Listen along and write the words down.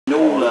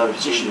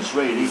positions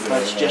really,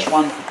 but it's just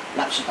one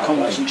lapse of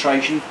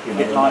concentration, a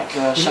bit like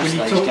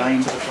Saturday's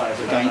game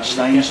against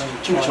Staines.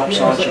 Two top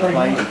sides have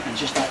played, and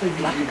just that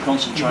lack of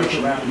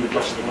concentration, and you've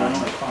lost the game.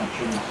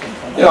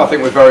 Yeah, I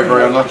think we're very,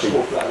 very unlucky.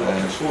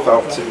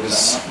 Felt it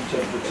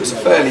was a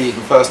fairly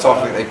even first half.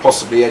 I think they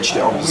possibly edged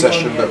it on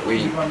possession, but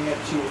we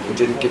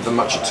didn't give them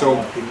much at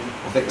all.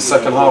 I think the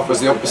second half was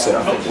the opposite.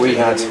 I think we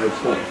had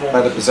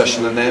better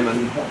possession than them,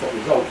 and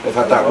they've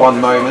had that one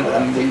moment,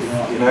 and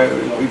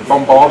we've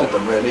bombarded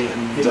them really,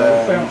 and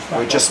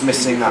we're just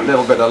missing that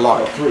little bit of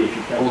luck.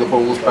 All the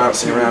balls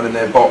bouncing around in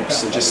their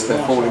box,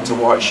 they're falling to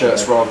white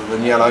shirts rather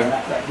than yellow.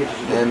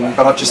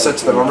 But I've just said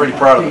to them, I'm really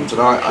proud of them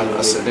tonight.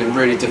 I said in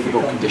really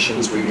difficult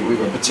conditions, we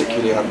were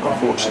particularly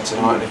unfortunate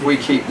tonight. And if we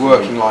keep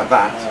working like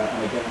that,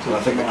 and I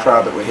think the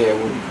crowd that we're here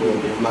will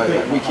know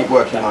that, if we keep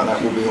working like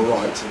that, we'll be all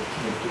right.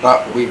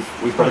 But we've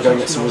got to go and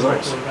get some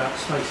results.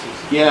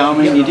 Yeah, I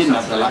mean, you didn't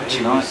have the luck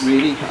tonight,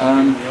 really.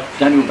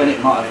 Daniel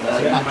Bennett might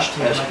have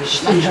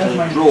snatched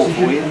a draw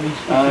for you,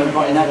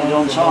 right in added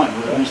on time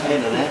with his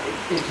header there.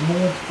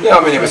 Yeah,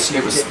 I mean, it was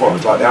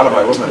like the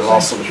Alamo, wasn't it? The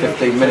last sort of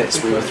 15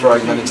 minutes, we were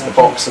throwing men into the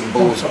box and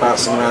balls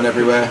bouncing around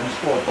everywhere,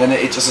 and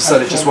it just, as I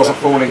said, it just wasn't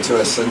falling to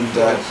us. And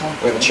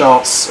we had a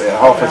chance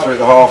halfway through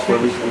the half where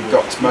we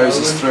got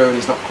Moses through, and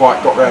he's not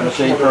quite got round the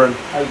keeper.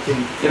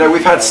 And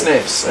we've had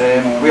sniffs.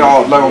 We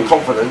are low on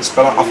confidence,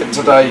 but I think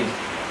today,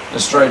 in a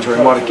strange way,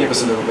 might have given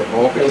us a little bit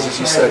more, because as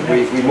you said,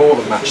 we more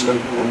than matched them,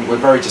 and we're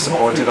very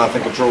disappointed. I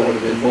think a draw would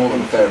have been more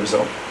than a fair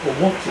result.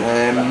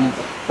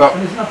 But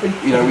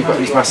we've got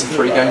these massive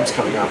 3 games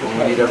coming up, and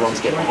we need everyone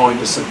to get behind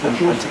us and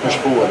to push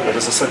forward. But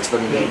as I said to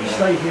them,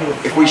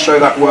 if we show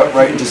that work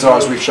rate and desire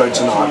as we've shown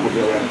tonight, we'll be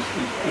around.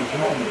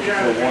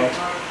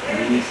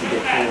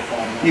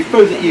 You've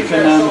proved that you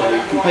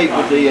can compete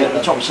with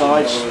the top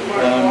sides,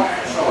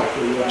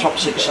 top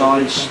 6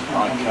 sides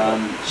like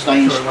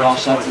Staines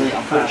last Saturday.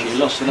 Unfortunately, you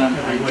lost to them,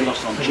 and you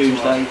lost on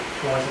Tuesday.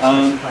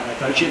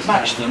 But you've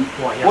matched them.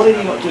 What have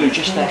you got to do?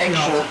 Just that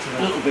extra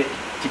little bit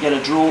to get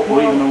a draw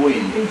or even a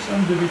win?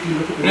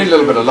 We need a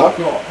little bit of luck.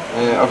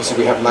 Obviously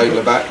we have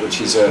Laidler back, which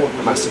is a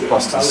massive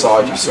plus to the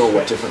side. You saw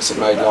what difference it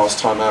made last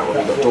time out when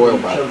we got Doyle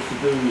back.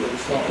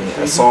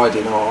 Aside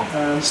in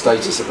our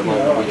status at the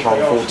moment, we can't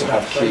afford to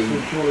have key,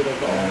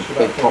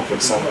 big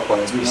conference South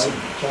players missing.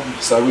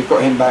 So we've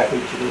got him back,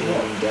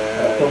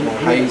 and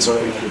Haynes are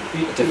in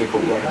a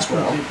difficult run as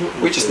well.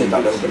 We just need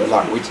that little bit of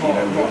luck.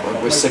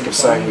 We're sick of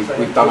saying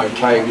we've done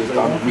okay, we've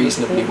done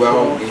reasonably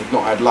well. We've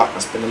not had luck.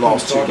 That's been the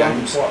last 2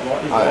 games.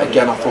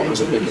 Again, I thought there was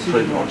a big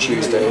improvement on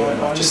Tuesday,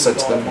 and I've just said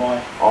to them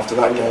after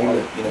that game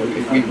that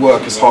if we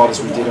work as hard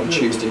as we did on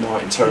Tuesday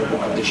night in terrible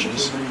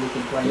conditions,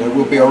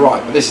 we'll be all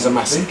right. But this is a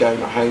massive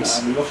game at Hayes,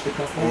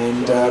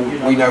 and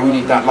we know we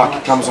need that luck.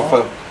 It comes off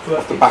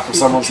the back of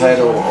someone's head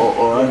or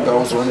our own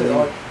goals or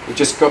anything. We've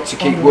just got to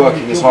keep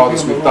working as hard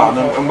as we've done,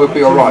 and we'll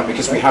be all right,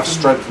 because we have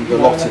strengthened a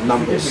lot in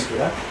numbers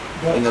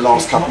in the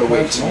last couple of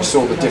weeks, and you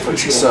saw the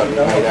difference it certainly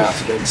made out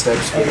against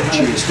Ebbsfleet on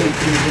Tuesday.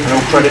 And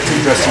all credit to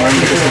the dressing room,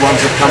 because the ones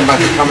that come back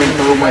have come in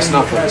for almost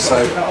nothing. So,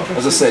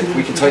 as I said,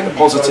 we can take the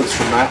positives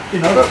from that,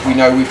 but we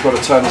know we've got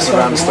to turn this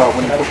around and start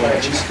winning football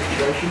matches.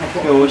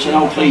 Well, it's an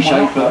old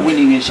cliche, but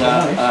winning is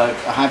a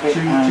habit,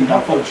 and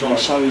unfortunately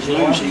so is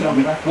losing. I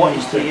mean, what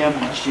is the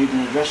attitude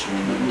in the dressing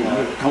room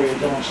and the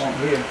confidence?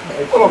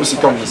 Well,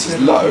 obviously confidence is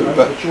low,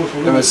 but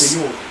there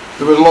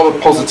was a lot of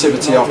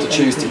positivity after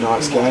Tuesday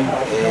night's game,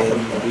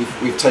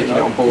 and we've taken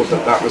it on board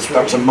that was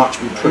a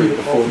much improved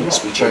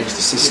performance. We changed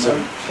the system.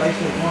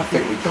 I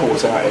think we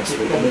caught out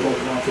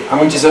Ebbsfleet, and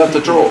we deserved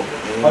a draw.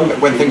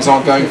 When things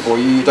aren't going for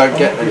you, you don't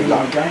get any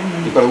luck.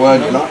 You've got to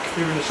earn your luck,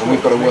 and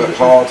we've got to work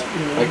hard,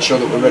 make sure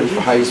that we're ready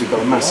for Hayes. We've got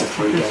a massive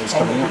 3 games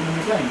coming up,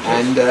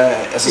 and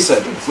as I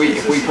said, if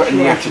we put in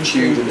the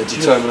attitude and the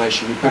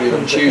determination we put in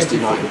on Tuesday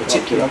night in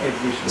particular,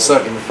 and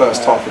certainly in the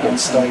first half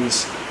against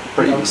Staines,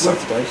 previous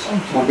Saturday,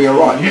 we'll be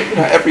alright.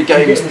 Every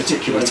game is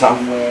particularly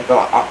tough,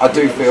 but I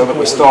do feel that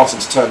we're starting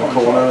to turn the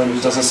corner, and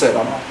as I said,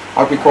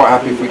 I'd be quite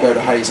happy if we go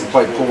to Hayes and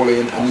play poorly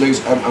and lose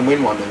and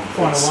win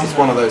 1-0. It's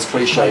one of those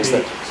cliches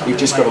that we've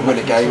just got to win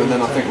a game, and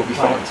then I think we'll be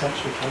fine.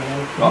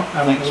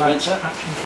 Thanks, Spencer.